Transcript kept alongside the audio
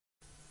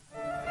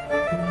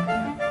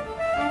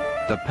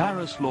The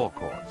Paris law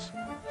courts,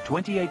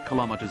 28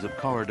 kilometers of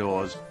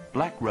corridors,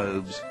 black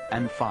robes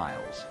and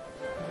files.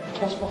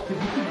 Transportez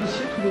beaucoup de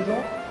dossiers tous les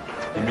ans?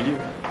 Des milliers.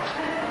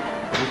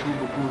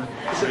 Beaucoup.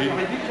 Ça te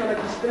réduit de faire la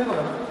mystère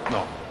là?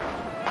 Non.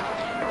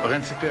 Rien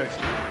de sectaire ici.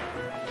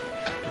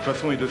 De toute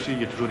façon, les dossiers, il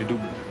y a toujours des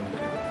doubles.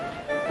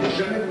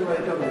 Jamais vous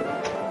n'aurez perdu.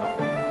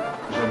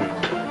 Jamais.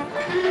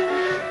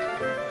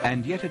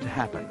 And yet it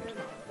happened.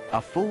 A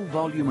full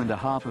volume and a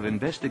half of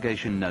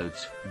investigation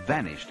notes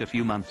vanished a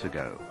few months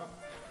ago.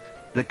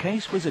 The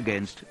case was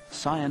against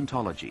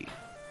Scientology.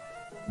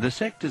 The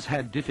sect has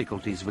had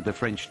difficulties with the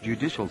French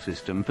judicial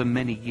system for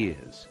many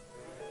years.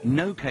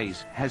 No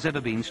case has ever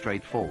been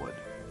straightforward.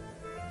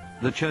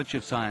 The Church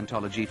of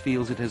Scientology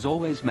feels it has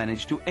always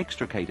managed to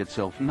extricate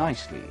itself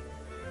nicely.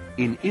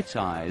 In its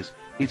eyes,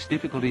 its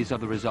difficulties are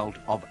the result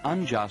of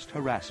unjust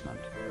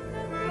harassment.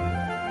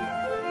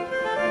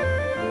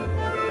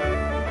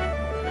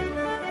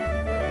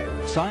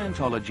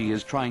 Scientology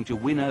is trying to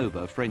win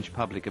over French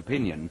public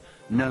opinion,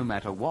 no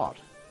matter what.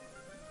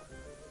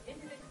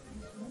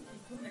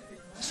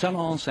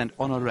 Salon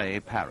Saint-Honoré,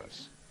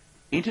 Paris.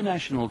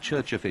 International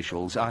church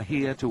officials are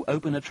here to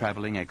open a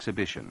traveling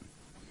exhibition.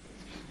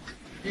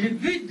 Le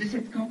but de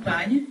cette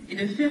campagne est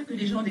de faire que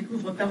les gens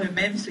découvrent par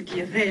eux-mêmes ce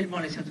qu'est réellement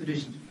la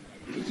Scientologie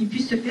et qu'ils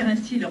puissent se faire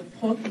ainsi leur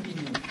propre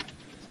opinion.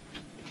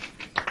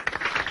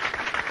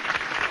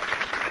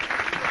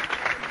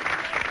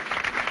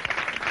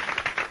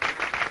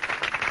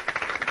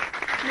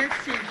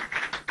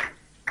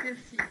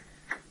 Merci.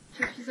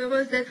 Je suis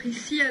heureuse d'être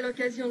ici à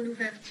l'occasion de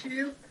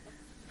l'ouverture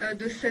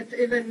de cet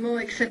événement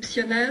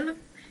exceptionnel.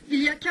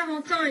 Il y a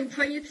 40 ans, une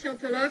poignée de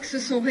scientologues se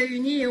sont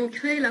réunis et ont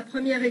créé la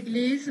première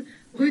église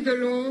rue de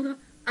Londres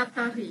à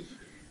Paris.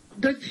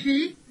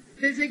 Depuis,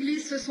 des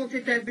églises se sont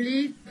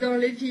établies dans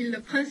les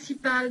villes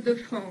principales de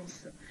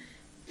France.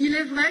 Il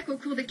est vrai qu'au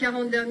cours des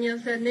 40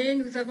 dernières années,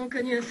 nous avons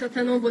connu un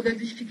certain nombre de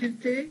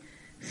difficultés.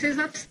 Ces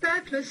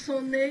obstacles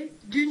sont nés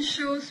d'une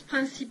chose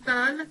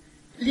principale,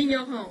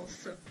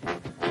 l'ignorance.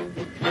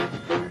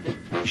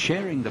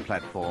 Sharing the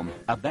platform,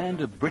 a band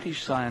of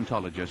British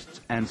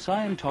Scientologists and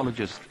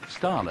Scientologist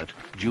starlet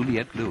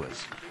Juliette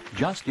Lewis,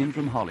 just in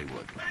from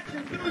Hollywood.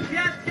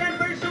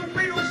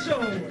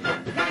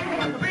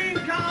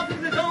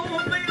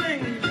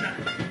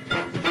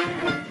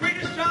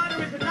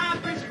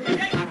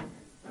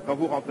 Quand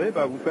vous rentrez,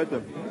 vous faites...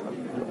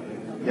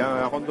 Il y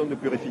a un random de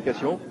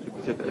purification.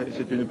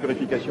 C'est une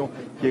purification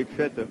qui est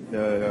faite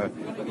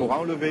pour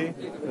enlever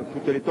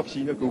toutes les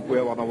toxines que vous pouvez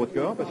avoir dans votre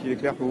corps, parce qu'il est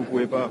clair que vous ne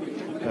pouvez pas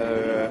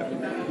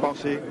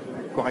penser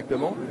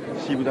correctement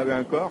si vous avez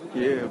un corps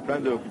qui est plein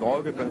de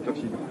drogue, plein de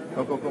toxines.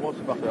 Donc on commence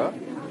par ça.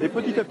 Et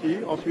petit à petit,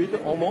 ensuite,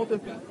 on monte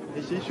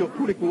ici sur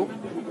tous les cours.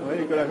 Vous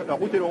voyez que la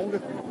route est longue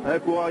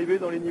pour arriver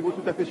dans les niveaux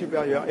tout à fait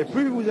supérieurs. Et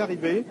plus vous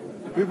arrivez,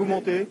 plus vous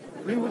montez,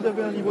 plus vous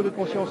avez un niveau de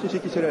conscience ici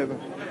qui s'élève.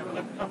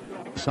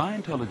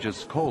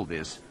 Scientologists call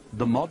this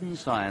the modern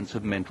science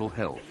of mental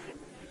health.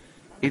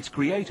 Its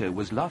creator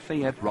was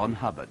Lafayette Ron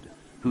Hubbard,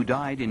 who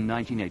died in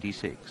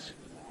 1986.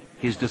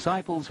 His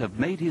disciples have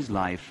made his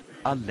life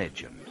a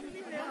legend.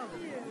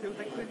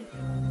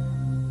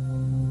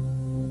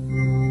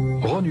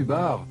 Ron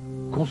Hubbard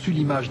conçut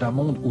l'image d'un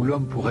monde où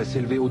l'homme pourrait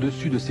s'élever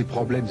au-dessus de ses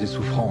problèmes et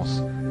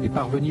souffrances et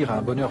parvenir à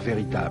un bonheur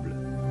véritable.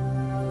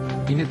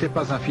 Il n'était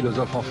pas un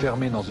philosophe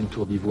enfermé dans une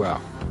tour d'ivoire.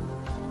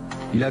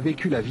 Il a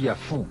vécu la vie à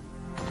fond,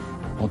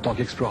 en tant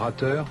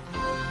qu'explorateur,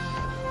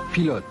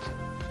 pilote,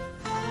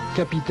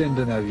 capitaine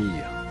de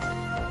navire,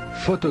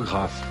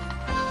 photographe,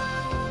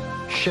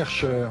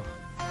 chercheur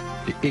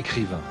et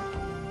écrivain.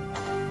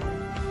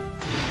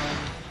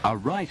 A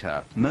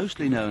writer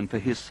mostly known for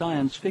his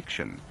science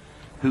fiction,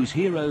 whose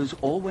heroes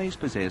always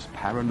possess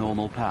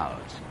paranormal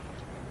powers.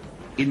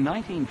 In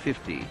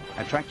 1950,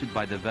 attracted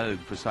by the vogue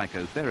for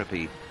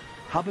psychotherapy,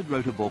 Hubbard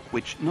wrote a book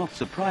which, not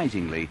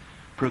surprisingly,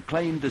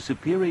 proclaimed the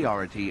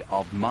superiority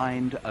of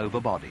mind over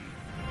body.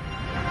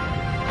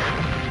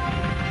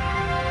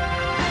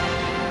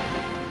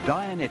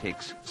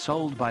 Dianetics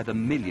sold by the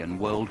million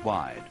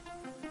worldwide.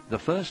 The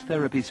first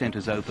therapy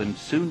centers opened,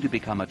 soon to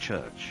become a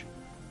church.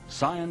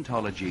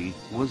 Scientology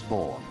was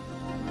born.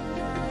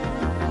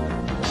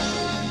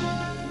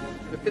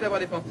 Le fait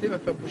d'avoir des pensées va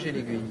faire bouger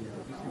l'aiguille.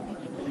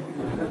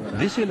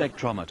 This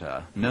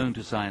electrometer, known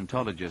to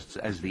Scientologists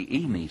as the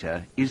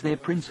E-meter, is their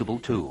principal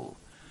tool.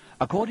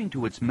 According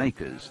to its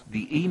makers,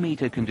 the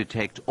E-meter can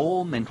detect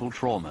all mental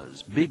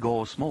traumas, big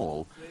or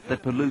small,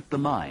 that pollute the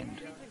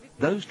mind.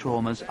 Those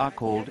traumas are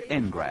called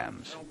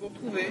engrams.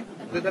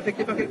 Vous êtes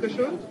affecté par quelque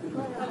chose?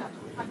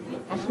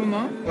 En ce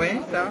moment? Oui,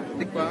 ça,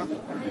 c'est quoi?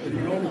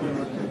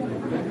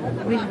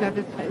 Oui, je vois à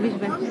peu près. Oui, je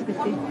vois tout ce que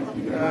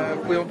c'est.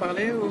 Vous pouvez en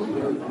parler ou...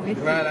 Oui,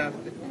 voilà.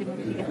 C'est mon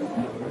petit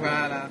garçon.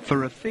 Voilà.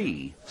 For a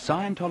fee,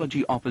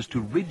 Scientology offers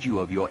to rid you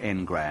of your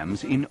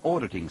engrams in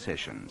auditing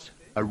sessions,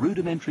 a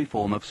rudimentary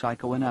form of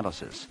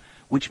psychoanalysis,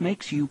 which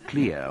makes you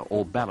clear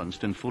or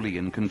balanced and fully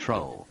in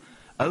control.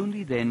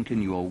 Only then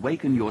can you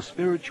awaken your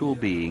spiritual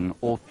being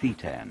or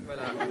thetan.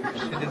 Voilà, je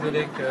suis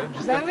désolé que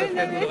je sais pas ce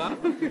qu'elle voudra.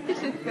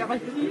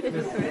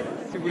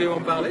 Si vous voulez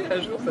en parler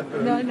un jour, ça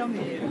peut... Non, non,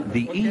 mais...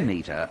 The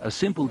e-meter, a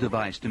simple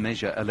device to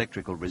measure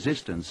electrical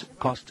resistance,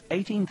 costs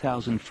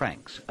 18,000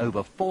 francs,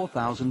 over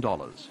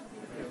 $4,000.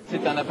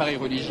 C'est un appareil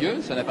religieux,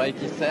 c'est un appareil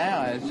qui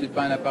sert, c'est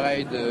pas un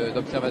appareil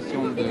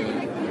d'observation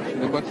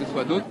de quoi que ce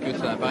soit d'autre que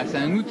c'est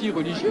un outil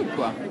religieux,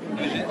 quoi.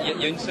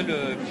 Il y a une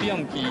seule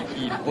firme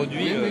qui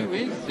produit...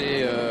 Oui,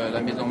 c'est la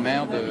maison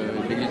mère de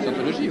l'église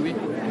Scientologie, oui.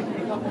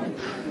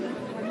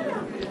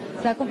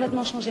 Ça a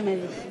complètement changé ma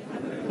vie.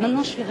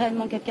 Maintenant, je suis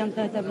réellement quelqu'un de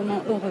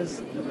véritablement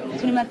heureuse.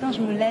 Tous les matins, je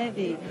me lève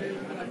et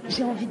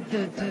j'ai envie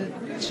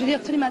Je veux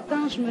dire, tous les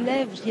matins, je me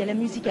lève, il y a la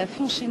musique à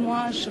fond chez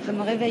moi, je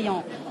me réveille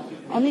en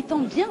étant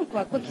bien,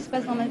 quoi qu'il se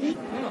passe dans ma vie.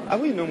 Ah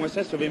oui, non, moi ça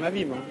a sauvé ma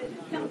vie, moi.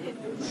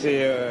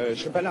 Je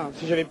serais pas là.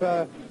 Si j'avais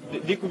pas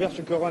découvert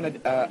ce que Ron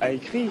a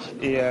écrit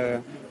et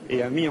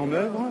a mis en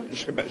œuvre, je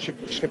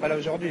serais pas là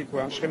aujourd'hui,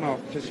 quoi. Je serais mort,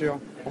 c'est sûr.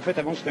 En fait,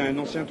 avant, j'étais un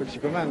ancien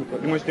toxicomane, quoi.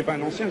 Moi, j'étais pas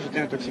un ancien, j'étais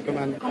un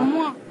toxicomane.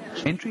 Moi.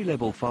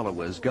 Entry-level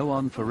followers go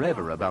on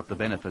forever about the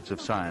benefits of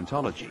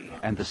Scientology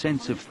and the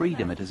sense of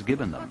freedom it has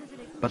given them,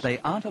 but they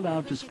aren't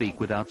allowed to speak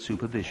without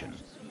supervision.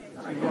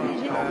 C'est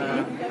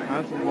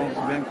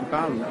bien que tu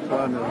parles,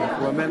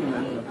 toi-même.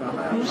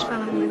 Moi, je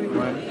parle à mon ami.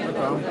 Ouais,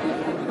 d'accord.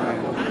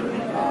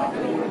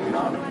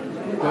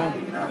 Bon.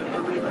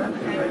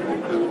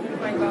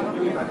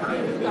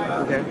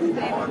 Ok.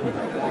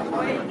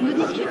 Nous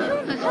discutions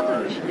de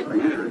Scientologie.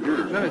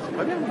 Non, mais c'est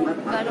pas bien.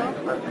 Bah alors,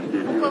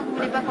 pourquoi vous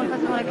voulez pas qu'on le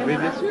fasse devant la caméra? Mais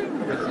bien sûr,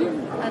 merci.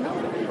 Ah non?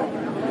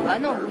 Ah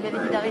non, vous lui avez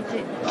dit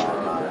d'arrêter.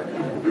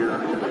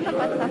 Ça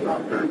passe ça.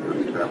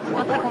 C'est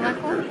pas très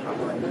convaincant.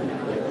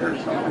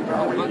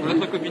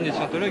 Votre copine est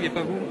scientologue et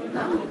pas vous?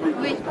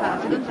 Oui,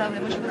 c'est comme ça, mais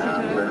moi je suis pas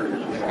scientologue.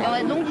 Il y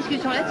aurait donc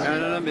discussion là-dessus.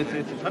 Non, mais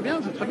c'est très bien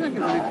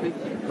qu'elle vous explique.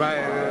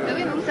 Mais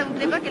oui, donc ça vous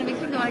plaît pas qu'elle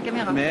m'explique devant la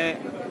caméra? Mais...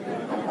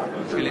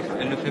 Parce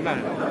qu'elle le fait mal.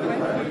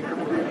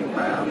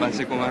 Pas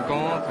assez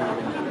convaincante.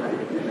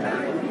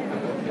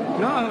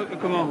 Non,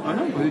 comment? Ah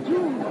non, pas du tout.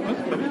 Non,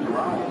 c'est très bien.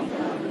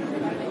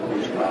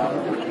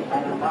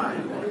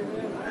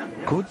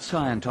 Could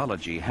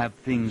Scientology have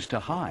things to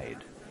hide?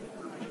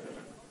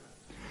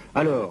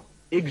 Alors,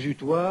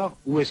 exutoire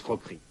ou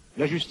escroquerie?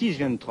 La justice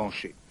vient de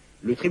trancher.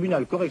 Le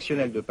tribunal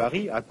correctionnel de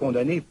Paris a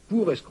condamné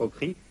pour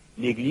escroquerie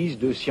l'église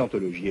de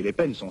Scientologie. Et les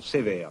peines sont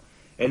sévères.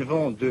 Elles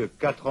vont de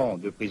 4 ans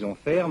de prison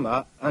ferme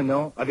à 1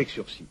 an avec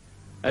sursis.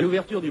 À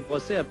l'ouverture du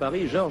procès à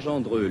Paris, Georges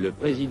Andreu, le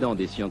président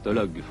des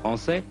scientologues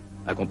français,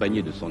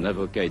 accompagné de son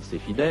avocat et de ses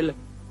fidèles,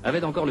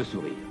 avait encore le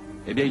sourire.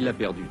 Eh bien, il l'a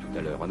perdu tout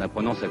à l'heure en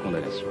apprenant sa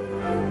condamnation.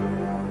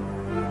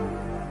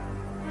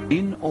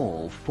 In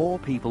all, 4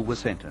 people were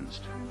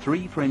sentenced.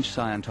 3 French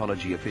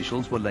Scientology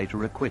officials were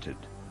later acquitted.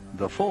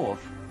 The 4th,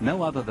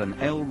 no other than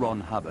L.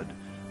 Ron Hubbard,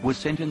 was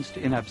sentenced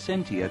in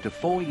absentia to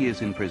 4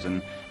 years in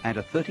prison and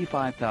a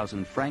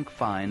 35,000 franc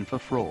fine for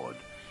fraud.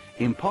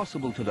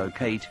 Impossible to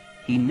locate,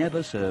 he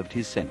never served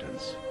his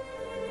sentence.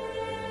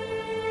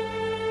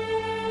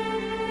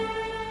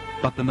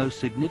 But the most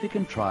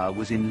significant trial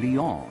was in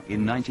Lyon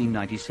in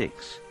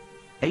 1996.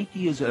 8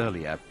 years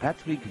earlier,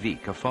 Patrick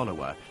Vic, a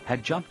follower,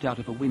 had jumped out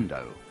of a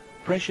window.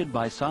 Pressured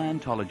by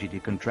Scientology to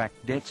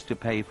contract debts to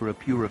pay for a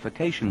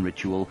purification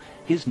ritual,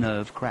 his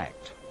nerve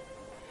cracked.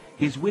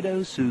 His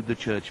widow sued the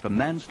church for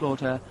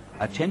manslaughter,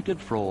 attempted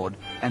fraud,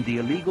 and the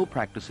illegal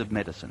practice of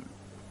medicine.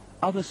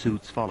 Other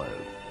suits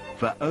followed.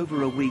 For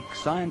over a week,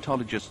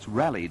 Scientologists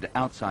rallied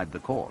outside the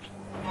court.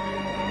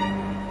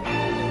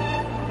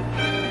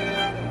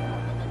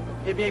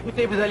 Eh bien,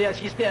 écoutez, vous allez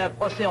assister à un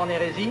procès en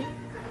hérésie.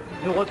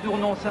 Nous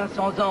retournons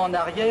 500 ans en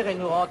arrière et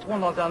nous rentrons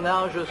dans un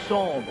âge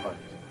sombre.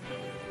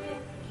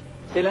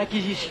 C'est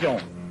l'Inquisition.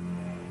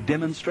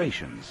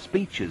 Demonstrations,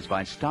 speeches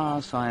by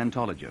star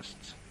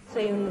Scientologists.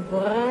 C'est une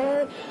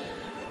vraie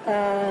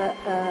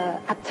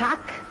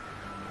attaque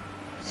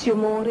sur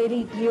mon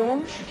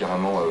religion. Je suis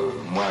carrément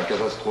moins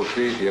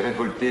catastrophé et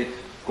révolté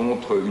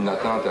contre une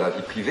atteinte à la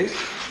vie privée.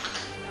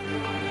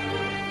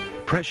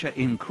 Pressure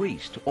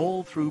increased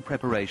all through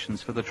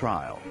preparations for the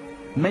trial.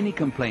 Many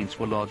complaints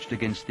were lodged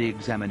against the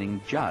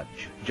examining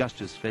judge,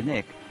 Justice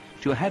Fenech,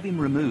 to have him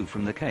removed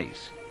from the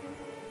case.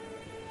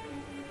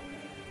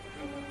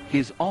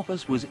 His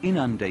office was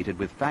inundated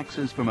with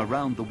faxes from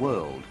around the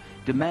world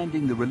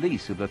demanding the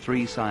release of the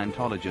 3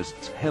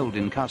 Scientologists held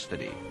in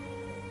custody.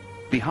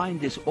 Behind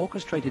this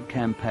orchestrated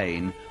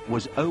campaign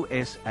was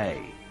OSA,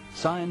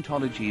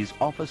 Scientology's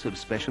Office of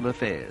Special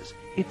Affairs,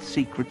 its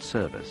secret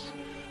service.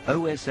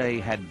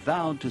 OSA had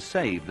vowed to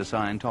save the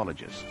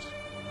Scientologists.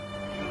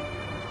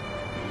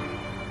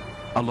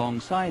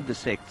 Alongside the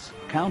sect's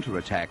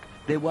counterattack,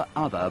 there were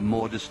other,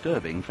 more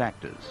disturbing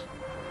factors.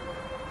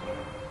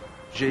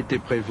 J'ai été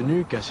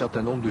prévenu qu'un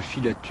certain nombre de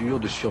filatures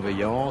de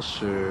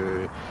surveillance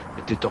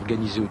étaient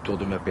organisées autour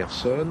de ma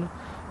personne,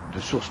 de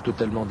sources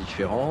totalement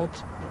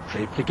différentes.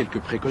 J'avais pris quelques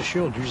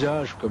précautions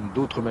d'usage, comme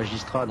d'autres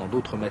magistrats dans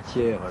d'autres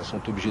matières sont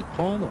obligés de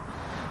prendre,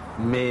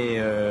 mais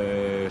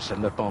ça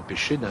ne m'a pas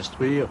empêché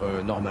d'instruire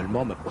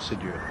normalement ma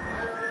procédure.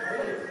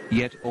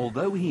 Yet,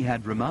 although he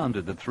had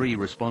remanded the 3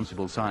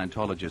 responsible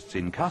Scientologists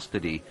in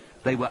custody,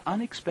 they were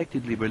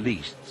unexpectedly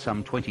released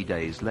some 20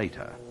 days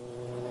later.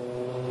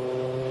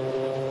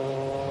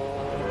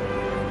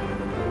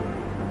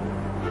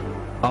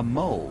 A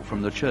mole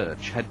from the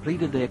church had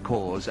pleaded their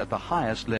cause at the highest level.